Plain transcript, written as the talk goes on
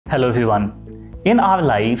Hello everyone. In our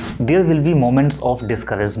life, there will be moments of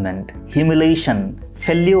discouragement, humiliation,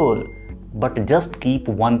 failure, but just keep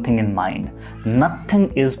one thing in mind: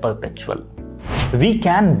 nothing is perpetual. We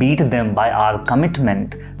can beat them by our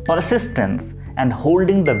commitment, persistence, and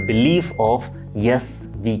holding the belief of yes,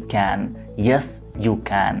 we can, yes, you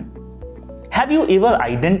can. Have you ever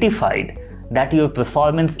identified that your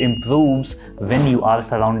performance improves when you are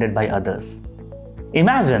surrounded by others?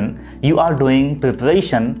 Imagine you are doing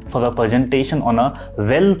preparation for a presentation on a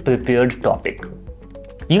well-prepared topic.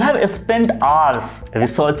 You have spent hours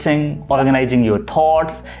researching, organizing your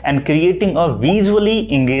thoughts, and creating a visually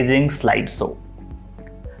engaging slideshow.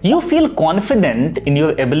 You feel confident in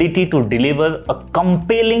your ability to deliver a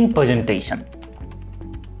compelling presentation.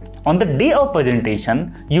 On the day of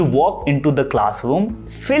presentation, you walk into the classroom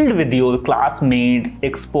filled with your classmates,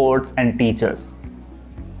 experts, and teachers.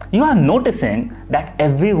 You are noticing that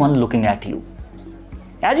everyone looking at you.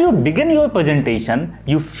 As you begin your presentation,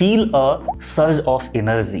 you feel a surge of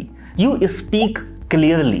energy. You speak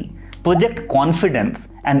clearly, project confidence,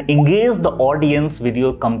 and engage the audience with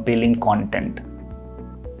your compelling content.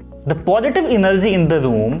 The positive energy in the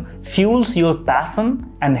room fuels your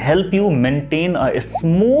passion and helps you maintain a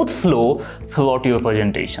smooth flow throughout your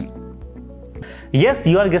presentation. Yes,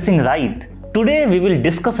 you are guessing right. Today we will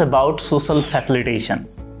discuss about social facilitation.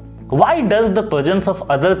 Why does the presence of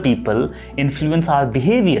other people influence our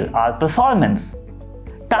behavior, our performance?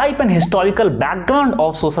 Type and historical background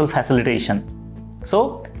of social facilitation.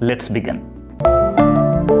 So let's begin.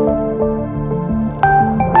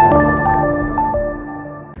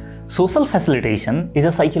 Social facilitation is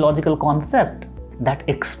a psychological concept that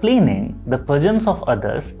explaining the presence of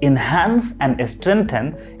others enhance and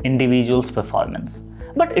strengthen individuals' performance.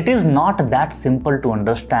 But it is not that simple to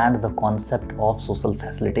understand the concept of social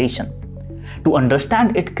facilitation. To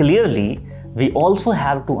understand it clearly, we also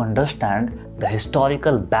have to understand the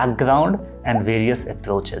historical background and various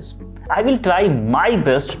approaches. I will try my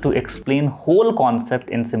best to explain whole concept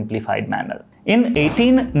in simplified manner. In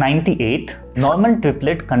 1898, Norman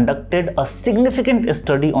Triplett conducted a significant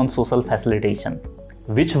study on social facilitation,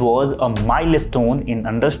 which was a milestone in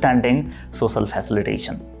understanding social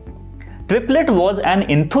facilitation. Triplett was an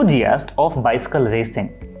enthusiast of bicycle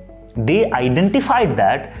racing. They identified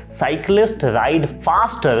that cyclists ride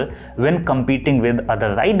faster when competing with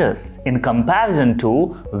other riders in comparison to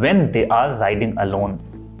when they are riding alone.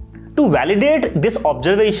 To validate this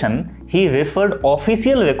observation, he referred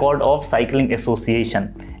official record of cycling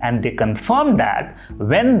association, and they confirmed that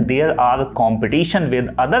when there are competition with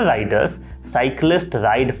other riders, cyclists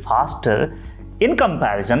ride faster in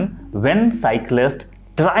comparison when cyclists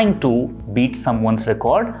trying to beat someone's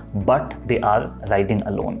record but they are riding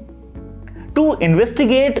alone. To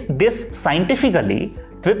investigate this scientifically,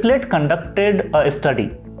 Triplett conducted a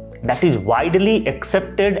study that is widely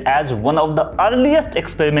accepted as one of the earliest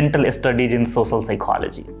experimental studies in social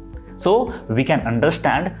psychology. So we can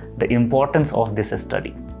understand the importance of this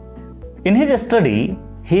study. In his study,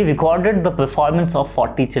 he recorded the performance of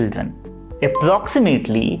 40 children.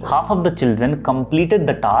 Approximately half of the children completed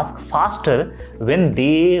the task faster when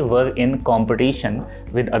they were in competition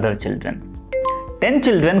with other children. 10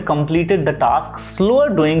 children completed the task slower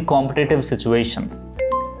during competitive situations.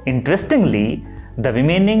 Interestingly, the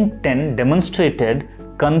remaining 10 demonstrated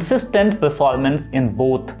consistent performance in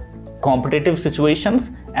both competitive situations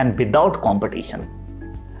and without competition.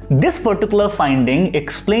 This particular finding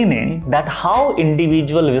explaining that how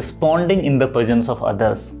individual responding in the presence of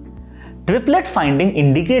others. Triplett finding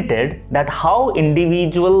indicated that how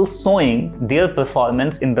individuals showing their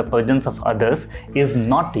performance in the presence of others is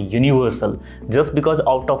not universal. Just because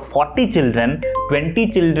out of 40 children, 20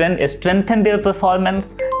 children strengthened their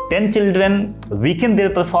performance, 10 children weakened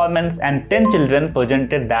their performance, and 10 children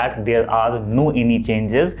presented that there are no any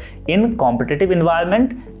changes in competitive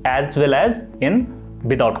environment as well as in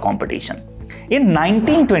without competition. In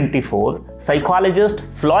 1924, psychologist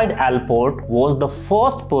Floyd Allport was the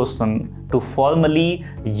first person to formally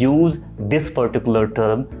use this particular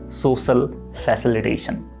term, social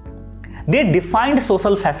facilitation. They defined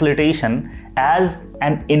social facilitation as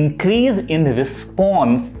an increase in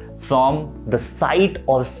response from the sight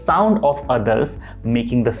or sound of others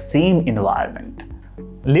making the same environment.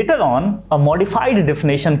 Later on, a modified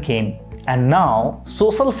definition came. And now,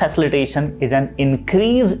 social facilitation is an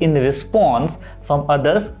increase in response from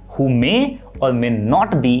others who may or may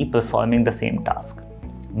not be performing the same task.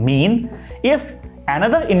 Mean, if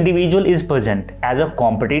another individual is present as a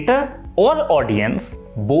competitor or audience,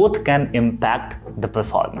 both can impact the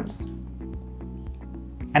performance.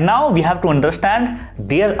 And now we have to understand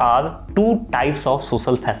there are two types of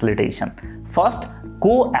social facilitation. First,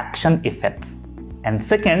 co-action effects, and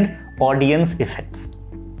second, audience effects.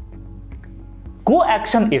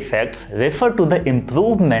 Co-action effects refer to the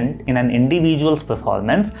improvement in an individual's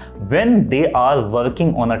performance when they are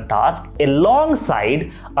working on a task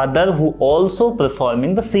alongside others who also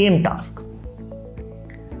performing the same task.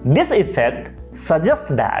 This effect suggests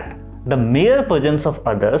that the mere presence of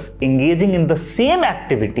others engaging in the same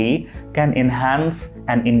activity can enhance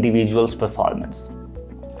an individual's performance.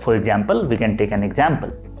 For example, we can take an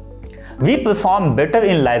example. We perform better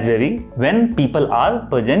in library when people are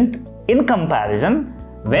present in comparison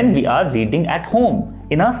when we are reading at home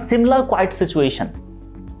in a similar quiet situation.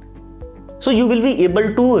 So you will be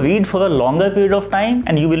able to read for a longer period of time,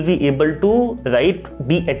 and you will be able to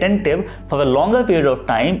be attentive for a longer period of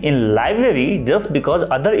time in library just because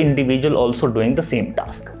other individual also doing the same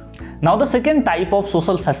task. Now the second type of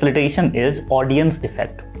social facilitation is audience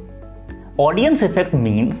effect. Audience effect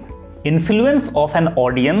means influence of an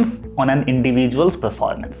audience on an individual's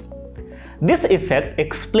performance. This effect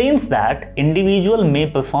explains that individual may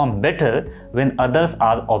perform better when others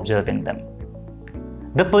are observing them.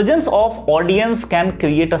 The presence of audience can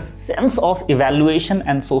create a sense of evaluation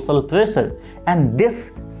and social pressure, and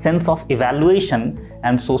this sense of evaluation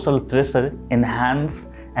and social pressure enhance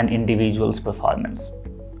an individual's performance.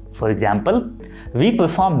 For example, we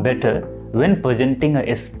perform better when presenting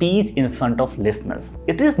a speech in front of listeners.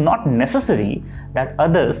 It is not necessary that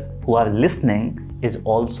others who are listening is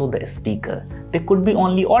also the speaker. They could be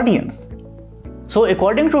only audience. So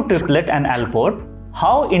according to Triplett and Alport,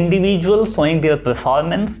 how individuals showing their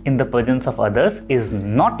performance in the presence of others is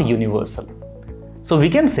not universal. So we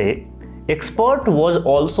can say expert was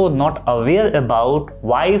also not aware about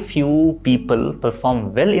why few people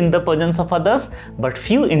perform well in the presence of others, but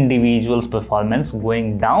few individuals' performance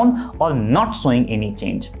going down or not showing any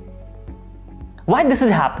change. Why this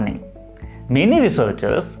is happening? Many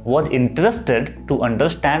researchers was interested to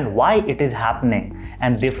understand why it is happening,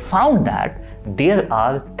 and they found that there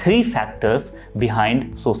are three factors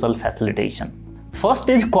behind social facilitation. First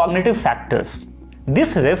is cognitive factors.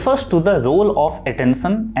 This refers to the role of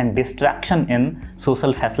attention and distraction in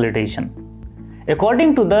social facilitation.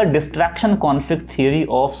 According to the distraction conflict theory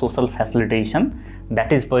of social facilitation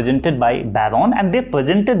that is presented by Baron, and they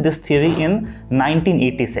presented this theory in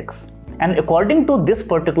 1986. And according to this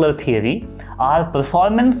particular theory, our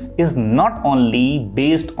performance is not only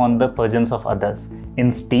based on the presence of others.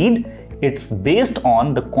 Instead, it's based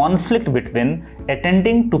on the conflict between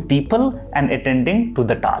attending to people and attending to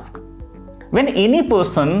the task. When any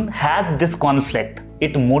person has this conflict,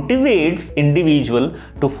 it motivates individual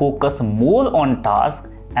to focus more on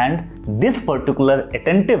task, and this particular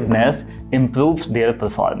attentiveness improves their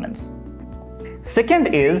performance.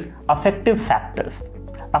 Second is affective factors.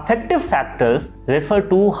 Affective factors refer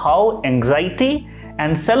to how anxiety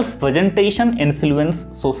and self-presentation influence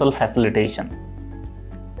social facilitation.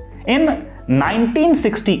 In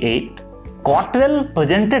 1968, Cottrell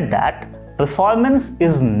presented that performance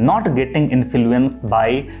is not getting influenced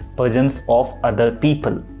by presence of other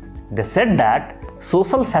people. They said that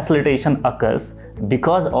social facilitation occurs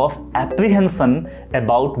because of apprehension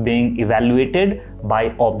about being evaluated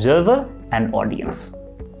by observer and audience.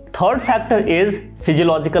 Third factor is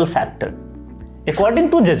physiological factor.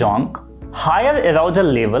 According to Jejong, higher arousal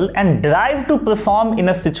level and drive to perform in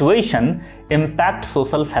a situation impact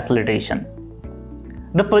social facilitation.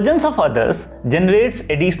 The presence of others generates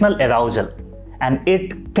additional arousal, and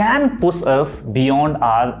it can push us beyond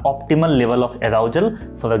our optimal level of arousal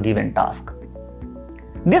for a given task.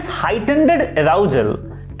 This heightened arousal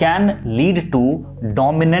can lead to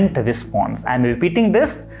dominant response. I am repeating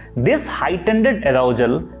this. This heightened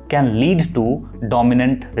arousal can lead to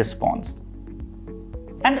dominant response.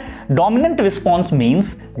 And dominant response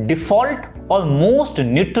means default or most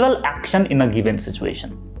neutral action in a given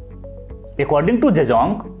situation. According to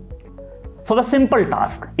Jejong, for a simple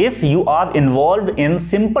task, if you are involved in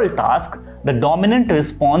simple task, the dominant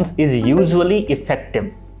response is usually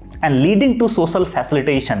effective and leading to social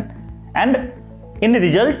facilitation, and in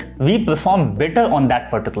result we perform better on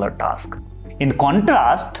that particular task. In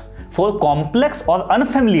contrast, for complex or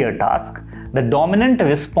unfamiliar task, the dominant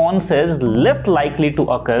response is less likely to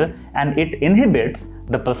occur, and it inhibits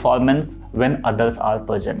the performance when others are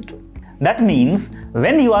present. That means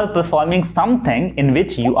when you are performing something in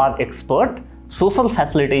which you are expert, social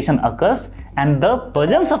facilitation occurs, and the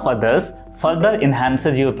presence of others further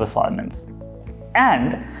enhances your performance.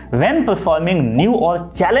 And when performing new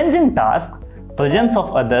or challenging tasks, presence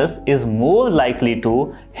of others is more likely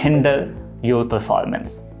to hinder your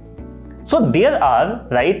performance. So there are,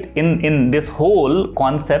 right, in this whole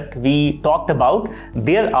concept we talked about,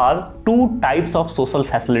 there are two types of social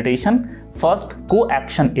facilitation. First,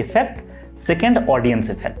 co-action effect, second, audience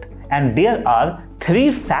effect. And there are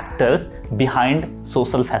three factors behind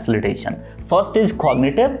social facilitation. First is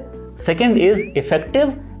cognitive, second is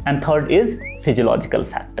affective, and third is physiological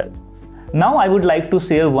factor. Now I would like to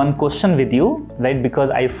share one question with you, right, because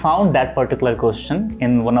I found that particular question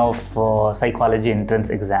in one of psychology entrance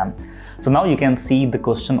exam. So now you can see the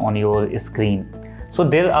question on your screen. So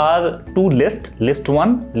there are two lists, list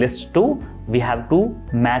 1, list 2. We have to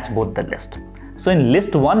match both the list. So in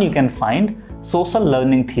list 1 you can find social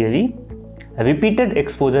learning theory, repeated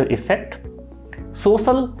exposure effect,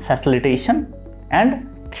 social facilitation, and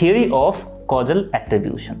theory of causal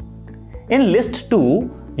attribution. In list 2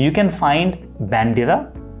 you can find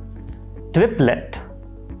Bandera, triplet,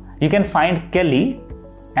 you can find Kelly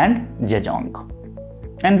and Jejong.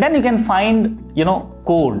 And then you can find,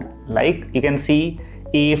 code, like you can see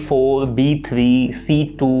A4, B3,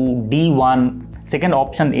 C2, D1. Second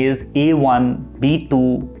option is A1, B2,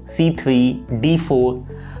 C3,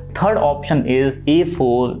 D4. Third option is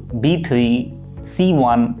A4, B3,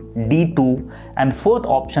 C1, D2. And fourth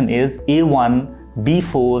option is A1,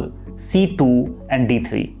 B4, C2 and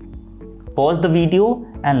D3. Pause the video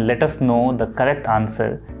and let us know the correct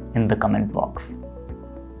answer in the comment box.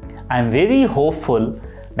 I am very hopeful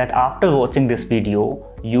that after watching this video,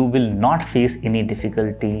 you will not face any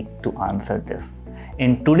difficulty to answer this.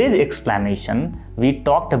 In today's explanation, we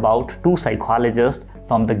talked about two psychologists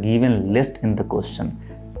from the given list in the question,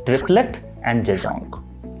 Triplet and Jejong.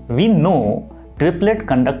 We know Triplet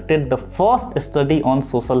conducted the first study on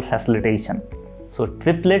social facilitation. So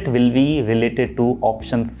triplet will be related to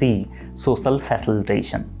option C, social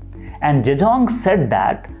facilitation. And Jejong said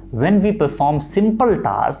that when we perform simple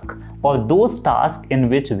tasks or those tasks in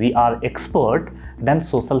which we are expert, then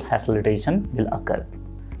social facilitation will occur.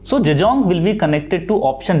 So Jejong will be connected to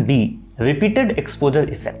option B, repeated exposure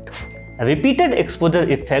effect. Repeated exposure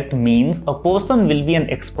effect means a person will be an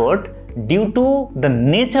expert due to the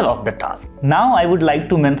nature of the task. Now I would like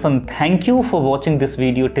to mention thank you for watching this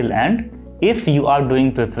video till end. If you are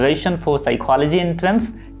doing preparation for psychology entrance,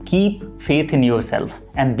 keep faith in yourself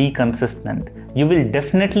and be consistent. You will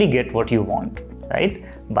definitely get what you want, right?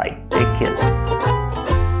 Bye. Take care.